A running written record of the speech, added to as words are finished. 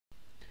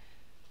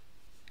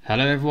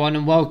Hello everyone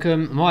and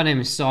welcome. My name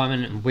is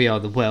Simon and we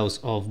are the Whales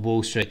of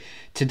Wall Street.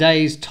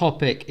 Today's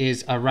topic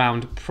is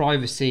around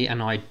privacy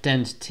and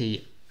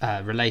identity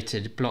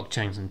related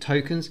blockchains and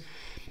tokens.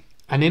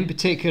 And in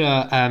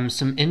particular,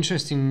 some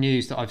interesting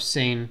news that I've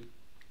seen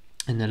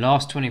in the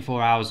last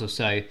 24 hours or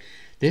so.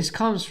 This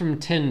comes from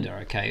Tinder,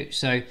 okay?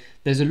 So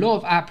there's a lot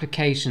of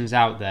applications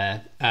out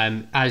there,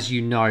 as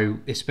you know,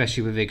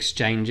 especially with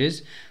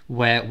exchanges,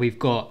 where we've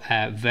got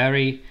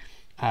very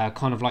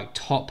kind of like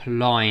top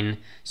line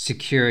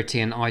security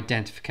and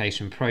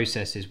identification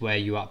processes where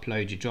you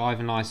upload your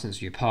driving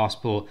license, your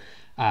passport,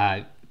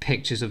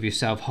 pictures of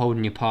yourself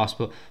holding your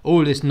passport,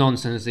 all this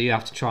nonsense that you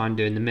have to try and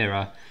do in the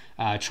mirror,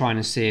 trying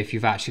to see if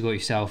you've actually got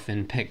yourself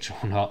in picture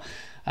or not.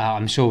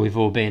 I'm sure we've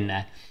all been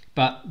there.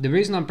 But the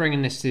reason I'm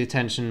bringing this to the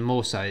attention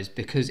more so is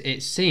because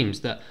it seems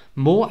that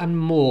more and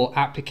more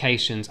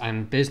applications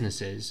and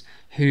businesses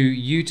who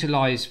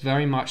utilize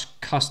very much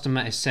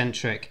customer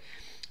centric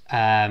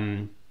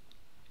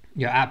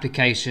your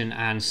application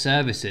and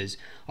services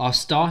are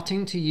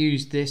starting to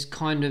use this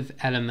kind of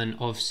element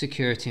of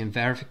security and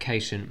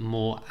verification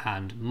more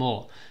and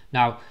more.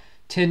 Now,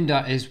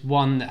 Tinder is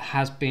one that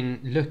has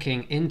been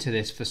looking into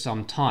this for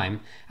some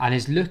time and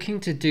is looking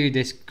to do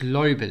this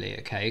globally,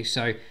 okay?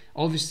 So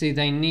obviously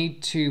they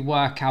need to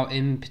work out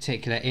in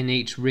particular in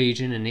each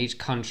region and each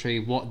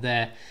country what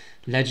their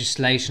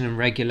legislation and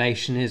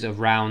regulation is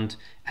around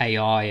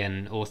AI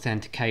and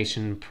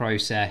authentication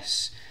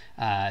process,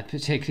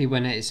 particularly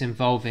when it's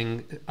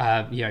involving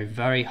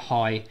very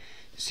high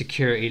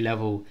security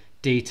level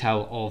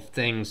detail of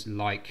things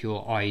like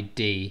your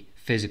ID,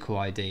 physical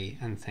ID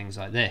and things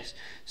like this.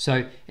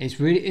 So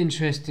it's really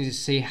interesting to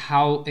see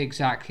how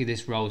exactly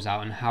this rolls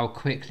out and how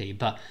quickly,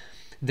 but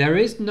there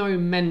is no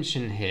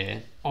mention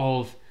here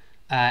of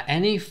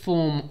any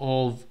form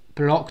of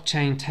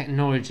blockchain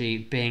technology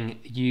being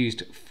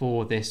used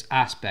for this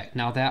aspect.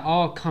 Now there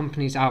are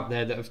companies out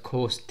there that of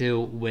course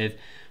deal with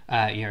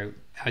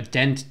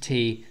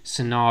identity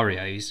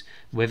scenarios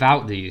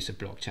without the use of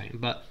blockchain,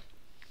 but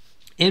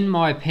in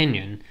my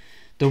opinion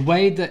the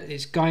way that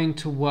it's going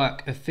to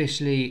work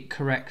officially,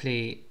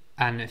 correctly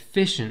and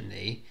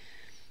efficiently,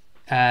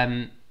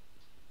 sorry,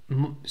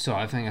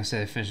 I think I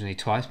said efficiently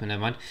twice, but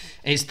never mind,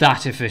 it's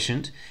that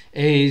efficient,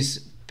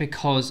 is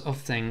because of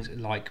things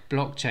like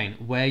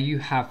blockchain, where you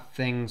have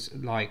things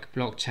like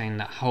blockchain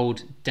that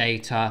hold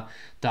data,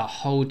 that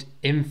hold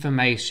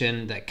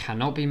information that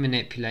cannot be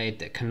manipulated,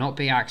 that cannot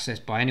be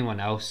accessed by anyone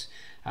else,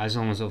 as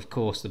long as of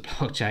course the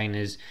blockchain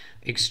is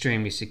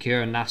extremely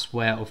secure. And that's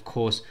where of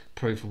course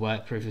proof of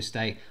work, proof of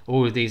stake,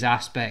 all of these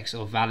aspects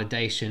of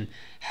validation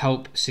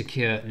help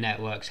secure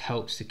networks,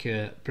 help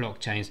secure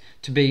blockchains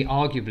to be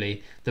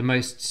arguably the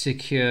most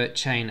secure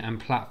chain and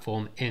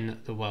platform in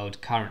the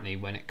world currently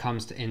when it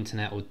comes to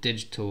internet or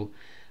digital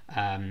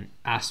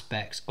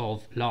aspects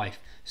of life.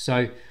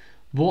 So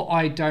what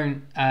I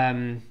don't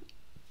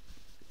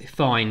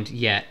find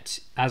yet,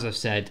 as I've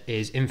said,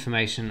 is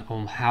information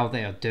on how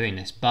they are doing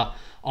this, but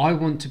I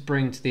want to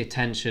bring to the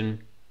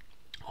attention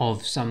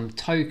of some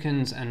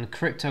tokens and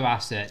crypto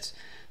assets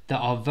that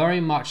are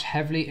very much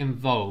heavily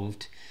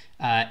involved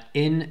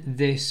in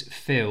this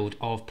field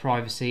of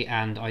privacy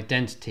and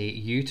identity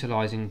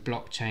utilizing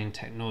blockchain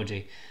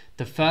technology.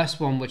 The first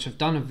one, which I've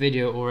done a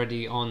video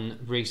already on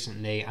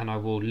recently, and I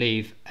will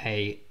leave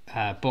a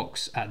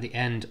box at the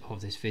end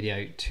of this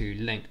video to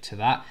link to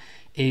that,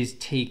 is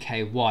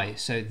TKY,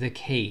 so the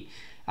key.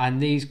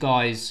 And these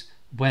guys,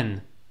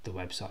 when the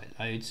website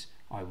loads,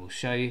 I will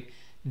show you.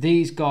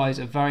 These guys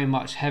are very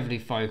much heavily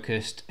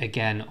focused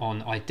again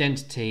on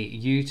identity,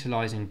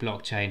 utilizing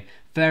blockchain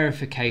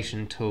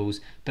verification tools,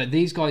 but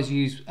these guys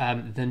use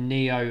the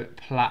Neo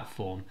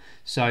platform.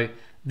 So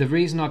the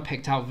reason I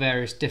picked out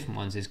various different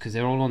ones is because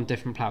they're all on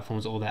different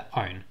platforms or their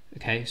own.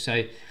 Okay,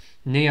 so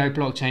Neo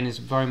blockchain is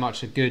very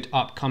much a good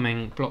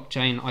upcoming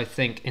blockchain. I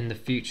think in the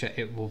future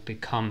it will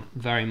become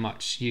very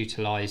much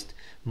utilized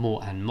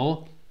more and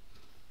more.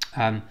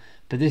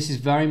 But this is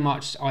very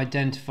much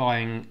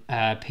identifying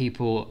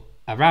people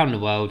around the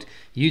world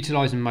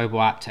utilizing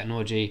mobile app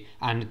technology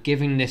and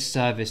giving this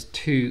service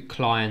to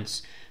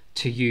clients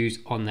to use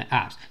on their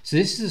apps. So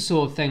this is the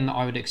sort of thing that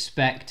I would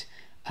expect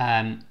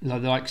the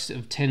likes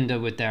of Tinder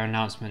with their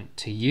announcement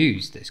to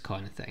use this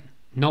kind of thing.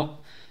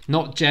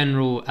 Not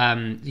general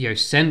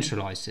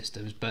centralized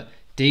systems, but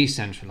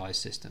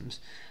decentralized systems.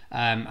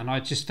 And I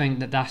just think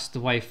that that's the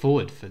way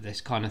forward for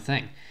this kind of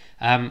thing.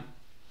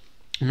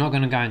 I'm not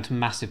going to go into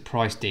massive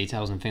price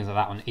details and things like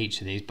that on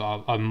each of these,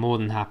 but I'm more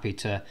than happy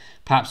to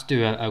perhaps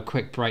do a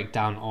quick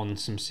breakdown on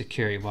some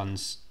security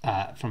ones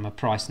from a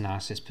price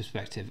analysis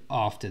perspective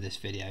after this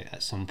video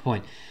at some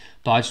point.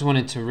 But I just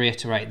wanted to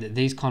reiterate that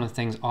these kind of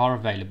things are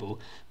available.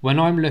 When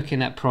I'm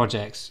looking at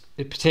projects,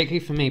 particularly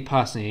for me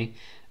personally,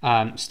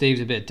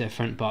 Steve's a bit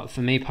different, but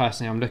for me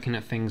personally, I'm looking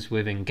at things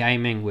within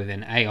gaming,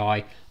 within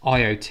AI,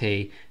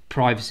 IoT,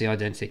 privacy,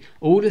 identity,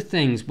 all the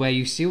things where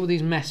you see all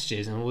these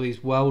messages and all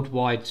these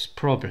worldwide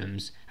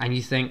problems and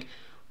you think,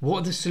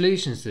 what are the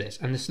solutions to this?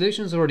 And the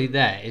solution's already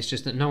there, it's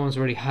just that no one's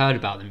really heard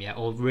about them yet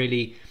or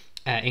really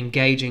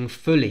engaging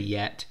fully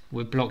yet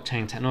with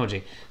blockchain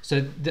technology.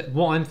 So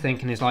what I'm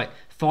thinking is like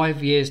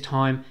 5 years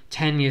time,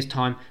 10 years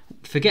time,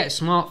 forget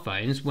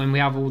smartphones, when we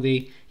have all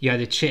the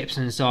the chips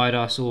inside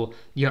us, or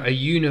a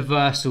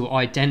universal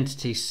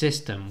identity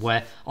system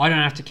where I don't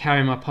have to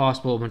carry my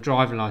passport or my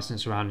driving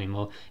license around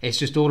anymore. It's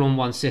just all on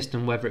one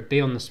system, whether it be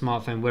on the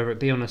smartphone, whether it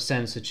be on a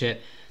sensor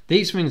chip.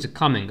 These things are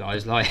coming,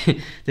 guys. Like,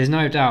 there's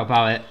no doubt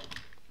about it.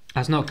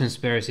 That's not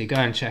conspiracy. Go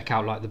and check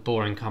out like The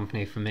Boring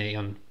Company for me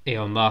on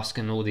Elon Musk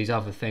and all these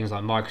other things,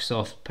 like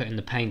Microsoft putting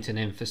the patent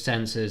in for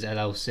sensors,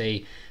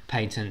 LLC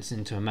patents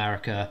into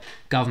America,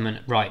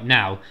 government right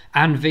now,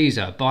 and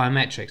Visa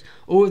biometrics.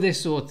 All of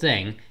this sort of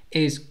thing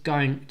is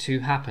going to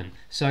happen.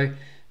 So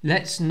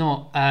let's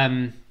not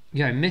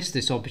miss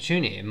this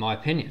opportunity, in my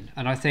opinion.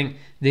 And I think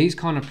these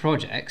kind of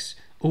projects,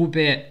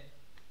 albeit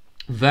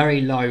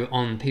very low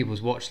on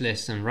people's watch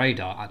lists and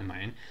radar at the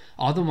moment,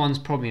 are the ones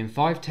probably in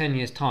 5-10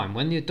 years time,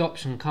 when the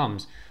adoption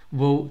comes,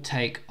 will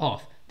take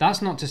off.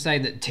 That's not to say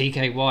that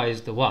TKY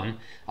is the one.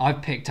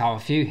 I've picked out a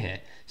few here.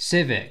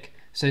 Civic.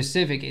 So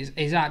Civic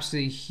is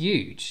absolutely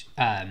huge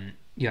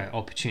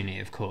opportunity,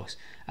 of course.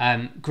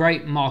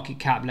 Great market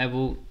cap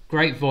level,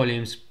 great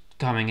volumes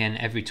coming in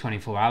every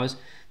 24 hours.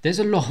 There's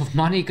a lot of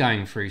money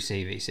going through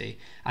CVC.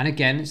 And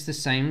again, it's the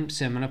same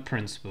similar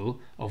principle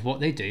of what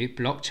they do,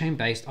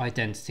 blockchain-based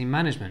identity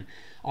management.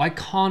 I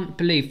can't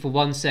believe for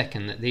 1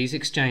 second that these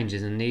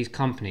exchanges and these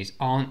companies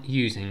aren't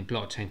using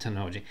blockchain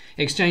technology.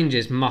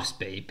 Exchanges must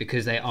be,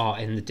 because they are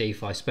in the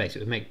DeFi space. It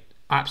would make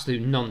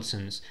absolute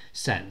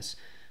sense,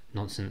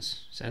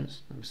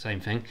 same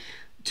thing,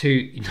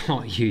 to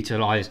not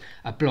utilize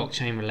a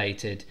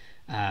blockchain-related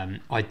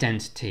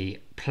identity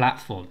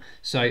platform.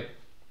 So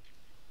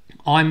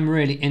I'm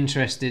really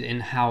interested in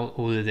how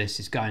all of this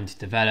is going to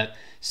develop.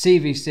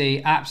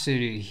 CVC,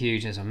 absolutely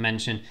huge, as I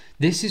mentioned.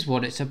 This is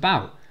what it's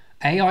about.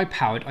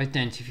 AI-powered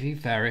identity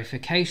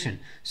verification.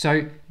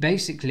 So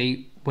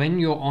basically, when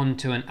you're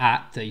onto an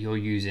app that you're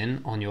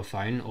using on your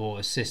phone or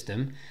a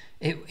system,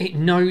 it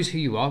knows who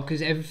you are,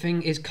 because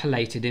everything is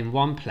collated in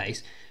one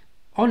place.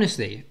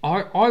 Honestly,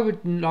 I would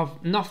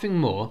love nothing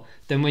more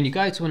than when you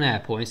go to an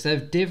airport, instead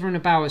of dithering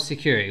about with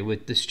security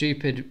with the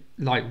stupid,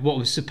 like what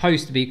was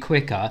supposed to be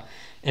quicker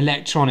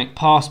electronic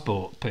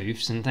passport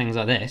booths and things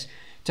like this,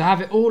 to have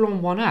it all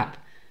on one app.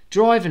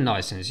 Driving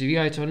license, you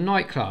go to a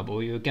nightclub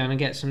or you're going to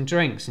get some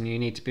drinks and you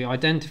need to be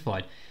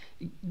identified.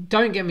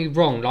 Don't get me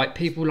wrong, like,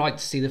 people like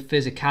to see the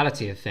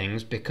physicality of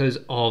things because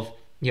of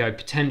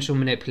potential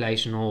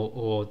manipulation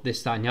or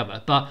this, that and the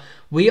other, but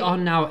we are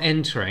now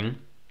entering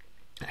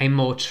a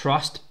more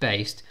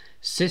trust-based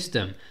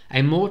system,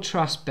 a more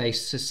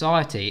trust-based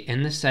society,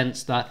 in the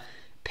sense that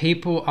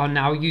people are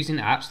now using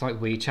apps like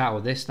WeChat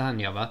or this, that and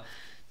the other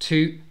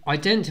to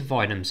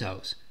identify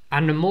themselves.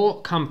 And the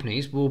more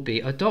companies will be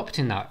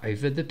adopting that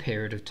over the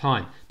period of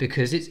time,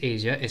 because it's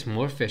easier, it's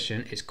more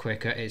efficient, it's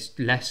quicker, it's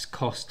less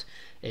cost,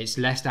 it's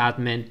less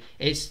admin,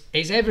 it's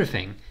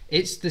everything.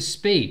 It's the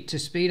speed, to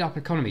speed up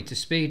economy, to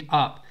speed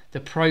up the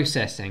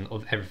processing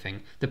of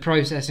everything, the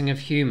processing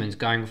of humans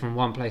going from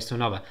one place to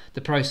another,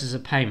 the process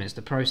of payments,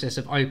 the process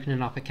of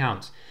opening up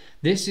accounts.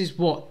 This is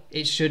what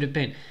it should have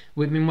been.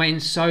 We've been waiting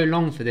so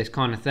long for this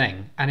kind of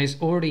thing, and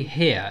it's already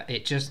here.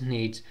 It just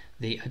needs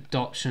the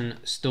adoption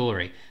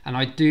story. And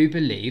I do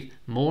believe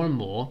more and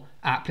more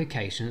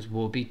applications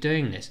will be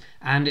doing this.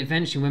 And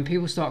eventually, when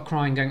people start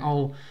crying, going,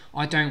 oh,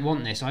 I don't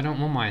want this, I don't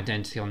want my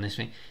identity on this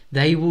thing,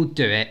 they will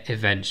do it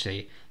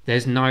eventually.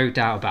 There's no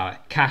doubt about it.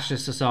 Cashless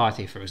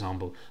society, for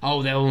example.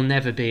 Oh, there will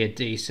never be a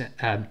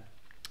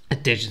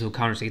digital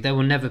currency. There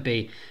will never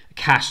be a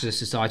cashless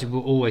society.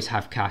 We'll always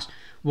have cash.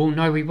 Well,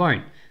 no, we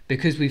won't,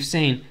 because we've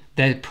seen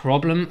the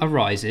problem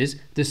arises,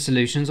 the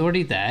solution's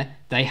already there,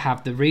 they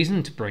have the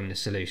reason to bring the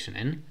solution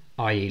in,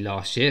 i.e.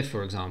 last year,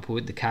 for example,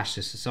 with the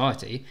cashless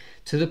society,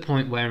 to the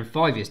point where in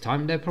 5 years'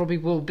 time there probably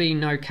will be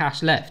no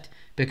cash left,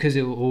 because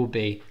it will all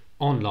be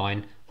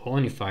online or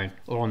on your phone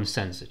or on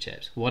sensor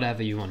chips,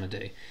 whatever you want to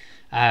do.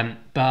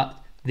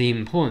 But the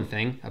important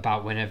thing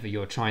about whenever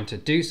you're trying to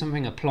do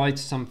something, apply to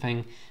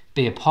something,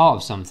 be a part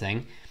of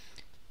something,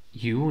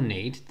 you will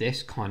need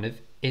this kind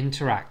of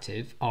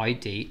interactive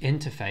ID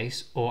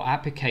interface or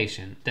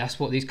application. That's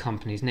what these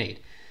companies need.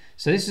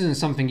 So this isn't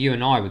something you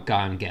and I would go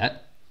and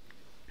get.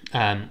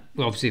 Well,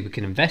 obviously we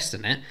can invest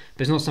in it,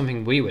 but it's not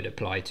something we would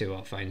apply to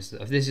our phones.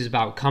 This is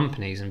about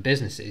companies and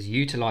businesses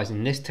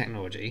utilizing this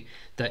technology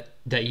that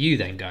you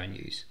then go and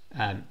use,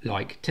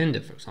 like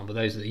Tinder, for example.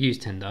 Those that use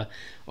Tinder,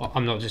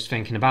 I'm not just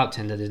thinking about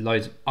Tinder, there's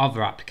loads of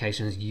other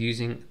applications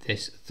using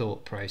this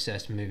thought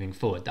process moving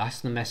forward.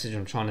 That's the message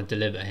I'm trying to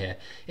deliver here,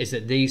 is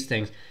that these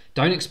things,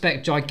 don't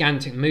expect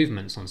gigantic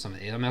movements on some of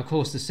these. I mean, of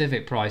course, the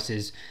Civic price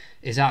is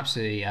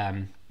absolutely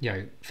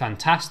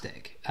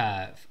fantastic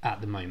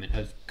at the moment,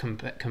 of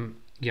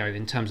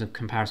in terms of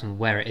comparison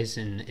where it is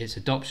in its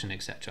adoption,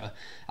 etc.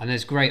 And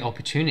there's great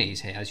opportunities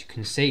here, as you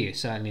can see,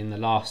 certainly in the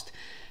last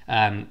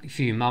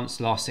few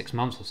months, last 6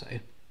 months or so.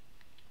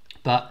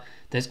 But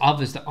there's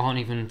others that aren't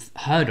even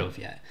heard of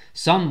yet.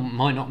 Some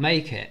might not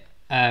make it,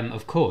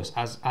 of course,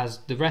 as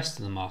the rest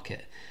of the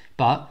market.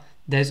 But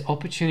there's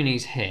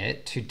opportunities here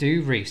to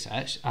do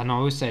research, and I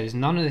always say this,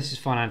 none of this is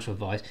financial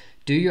advice.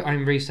 Do your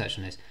own research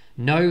on this.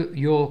 Know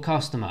your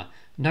customer.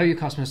 Know your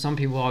customer. Some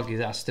people argue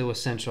that's still a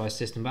centralized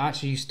system, but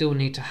actually you still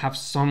need to have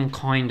some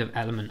kind of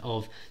element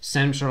of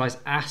centralized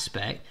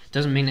aspect.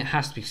 Doesn't mean it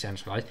has to be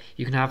centralized.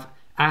 You can have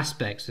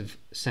aspects of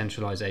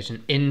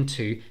centralization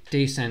into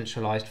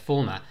decentralized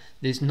format.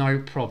 There's no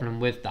problem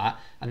with that,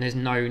 and there's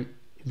no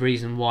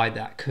reason why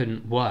that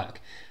couldn't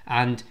work.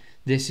 And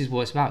this is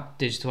what it's about,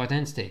 digital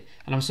identity.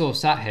 And I'm sort of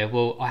sat here,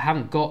 well, I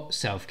haven't got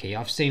self-key.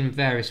 I've seen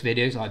various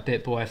videos, like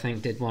BitBoy I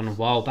think did one a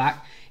while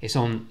back. It's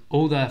on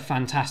all the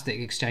fantastic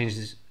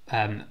exchanges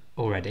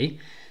already,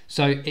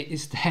 so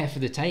it's there for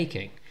the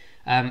taking.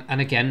 And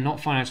again, not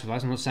financial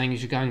advice. I'm not saying you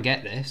should go and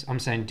get this. I'm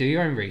saying do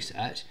your own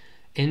research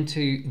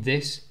into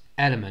this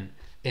element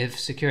of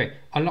security.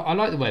 I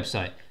like the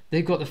website.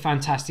 They've got the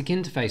fantastic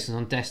interfaces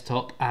on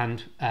desktop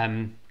and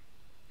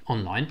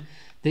online.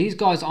 These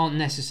guys aren't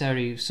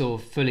necessarily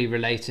sort of fully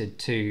related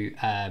to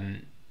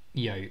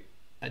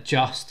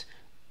just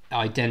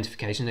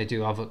identification. They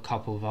do a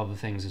couple of other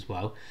things as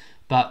well,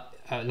 but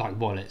like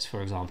wallets,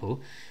 for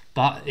example.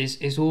 But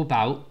it's all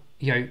about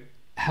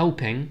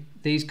helping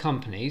these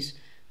companies,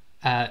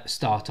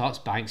 startups,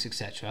 banks,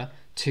 etc.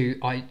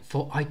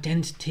 for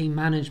identity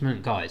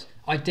management, guys.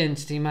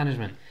 Identity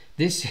management.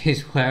 This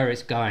is where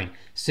it's going.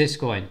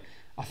 Syscoin,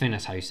 I think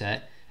that's how you say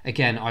it.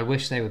 Again, I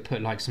wish they would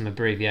put like some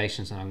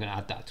abbreviations, and I'm going to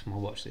add that to my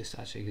watch list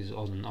actually because it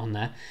wasn't on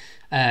there.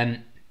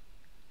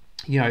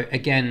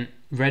 Again,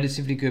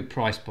 relatively good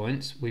price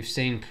points. We've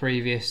seen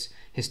previous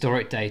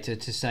historic data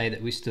to say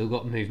that we've still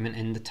got movement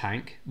in the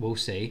tank. We'll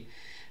see.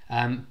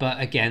 But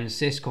again,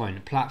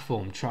 Syscoin,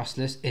 platform,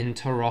 trustless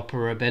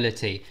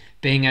interoperability,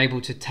 being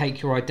able to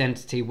take your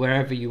identity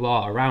wherever you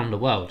are around the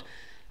world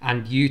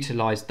and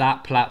utilize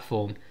that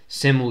platform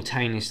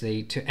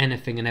simultaneously to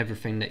anything and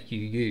everything that you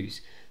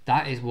use.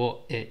 That is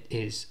what it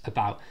is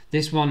about.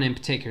 This one in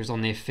particular is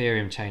on the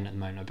Ethereum chain at the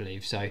moment, I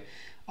believe. So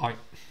I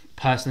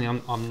personally,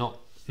 I'm not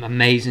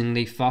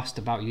amazingly fussed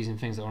about using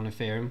things that are on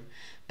Ethereum,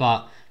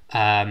 but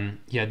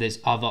there's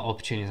other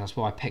opportunities. That's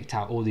why I picked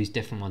out all these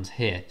different ones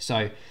here.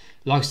 So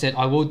like I said,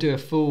 I will do a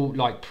full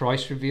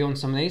price review on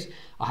some of these.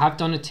 I have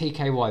done a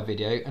TKY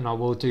video, and I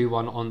will do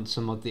one on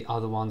some of the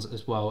other ones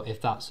as well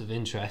if that's of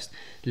interest.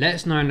 Let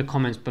us know in the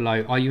comments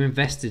below, are you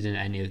invested in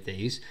any of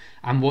these,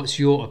 and what's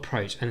your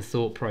approach and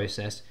thought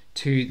process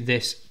to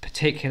this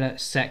particular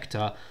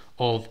sector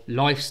of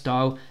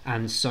lifestyle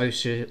and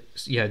social,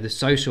 the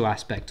social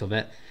aspect of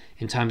it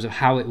in terms of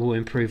how it will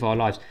improve our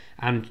lives.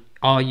 And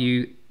are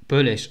you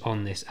bullish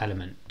on this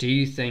element? Do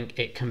you think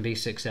it can be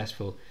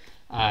successful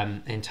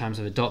in terms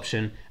of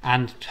adoption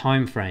and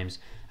timeframes?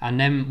 And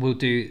then we'll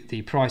do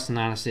the price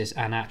analysis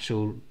and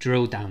actual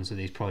drill downs of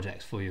these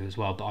projects for you as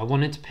well. But I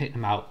wanted to pick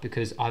them out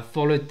because I've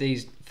followed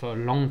these for a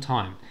long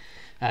time,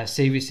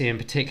 CVC in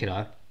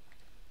particular,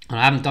 and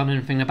I haven't done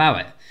anything about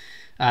it.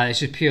 It's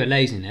just pure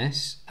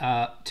laziness,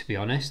 to be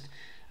honest.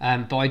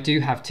 But I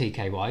do have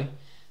TKY.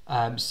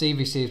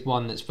 CVC is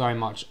one that's very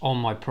much on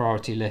my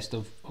priority list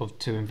of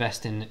to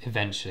invest in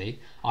eventually.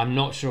 I'm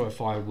not sure if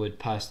I would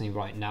personally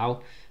right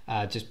now,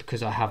 just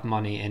because I have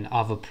money in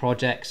other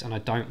projects and I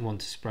don't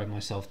want to spread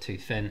myself too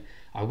thin.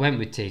 I went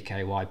with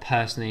TKY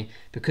personally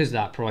because of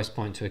that price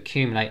point to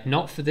accumulate,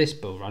 not for this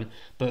bull run,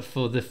 but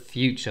for the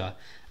future.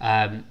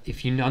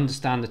 If you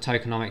understand the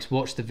tokenomics,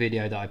 watch the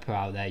video that I put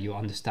out there, you'll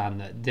understand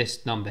that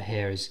this number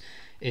here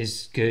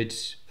is good.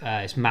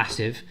 It's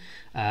massive,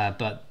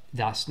 but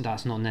that's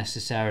not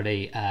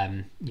necessarily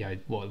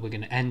what we're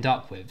going to end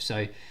up with.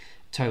 So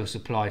total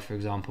supply, for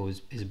example,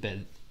 is a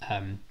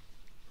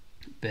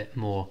bit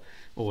more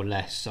or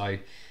less. So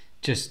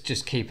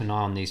just keep an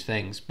eye on these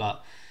things.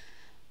 But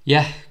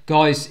yeah,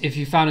 guys, if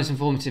you found this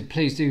informative,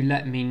 please do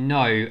let me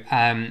know.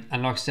 And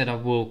like I said, I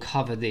will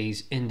cover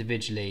these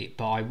individually,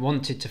 but I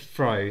wanted to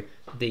throw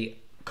the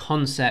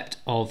concept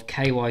of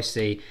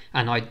KYC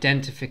and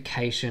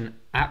identification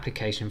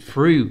application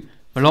through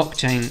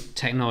blockchain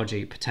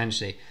technology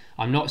potentially.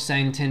 I'm not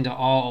saying Tinder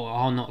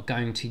are not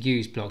going to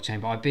use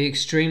blockchain, but I'd be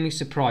extremely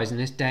surprised in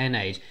this day and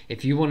age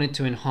if you wanted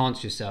to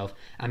enhance yourself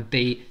and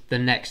be the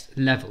next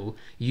level.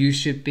 You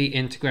should be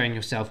integrating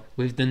yourself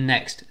with the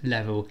next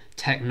level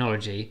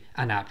technology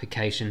and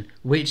application,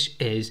 which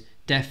is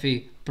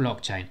DeFi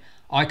blockchain.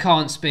 I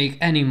can't speak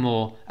any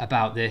more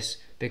about this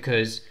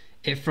because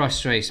it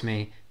frustrates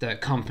me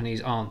that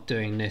companies aren't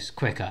doing this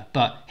quicker.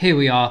 But here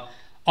we are.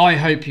 I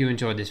hope you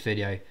enjoyed this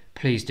video.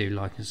 Please do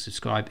like and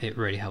subscribe. It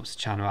really helps the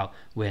channel out.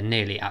 We're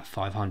nearly at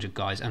 500,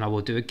 guys, and I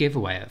will do a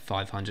giveaway at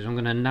 500. I'm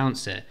going to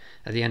announce it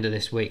at the end of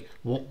this week,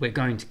 what we're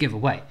going to give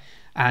away.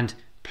 And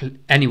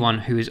anyone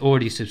who is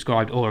already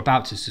subscribed or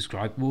about to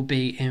subscribe will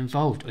be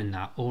involved in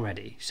that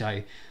already.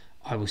 So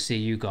I will see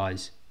you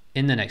guys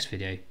in the next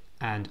video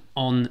and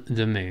on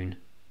the moon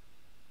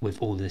with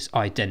all this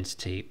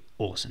identity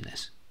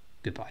awesomeness.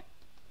 Goodbye.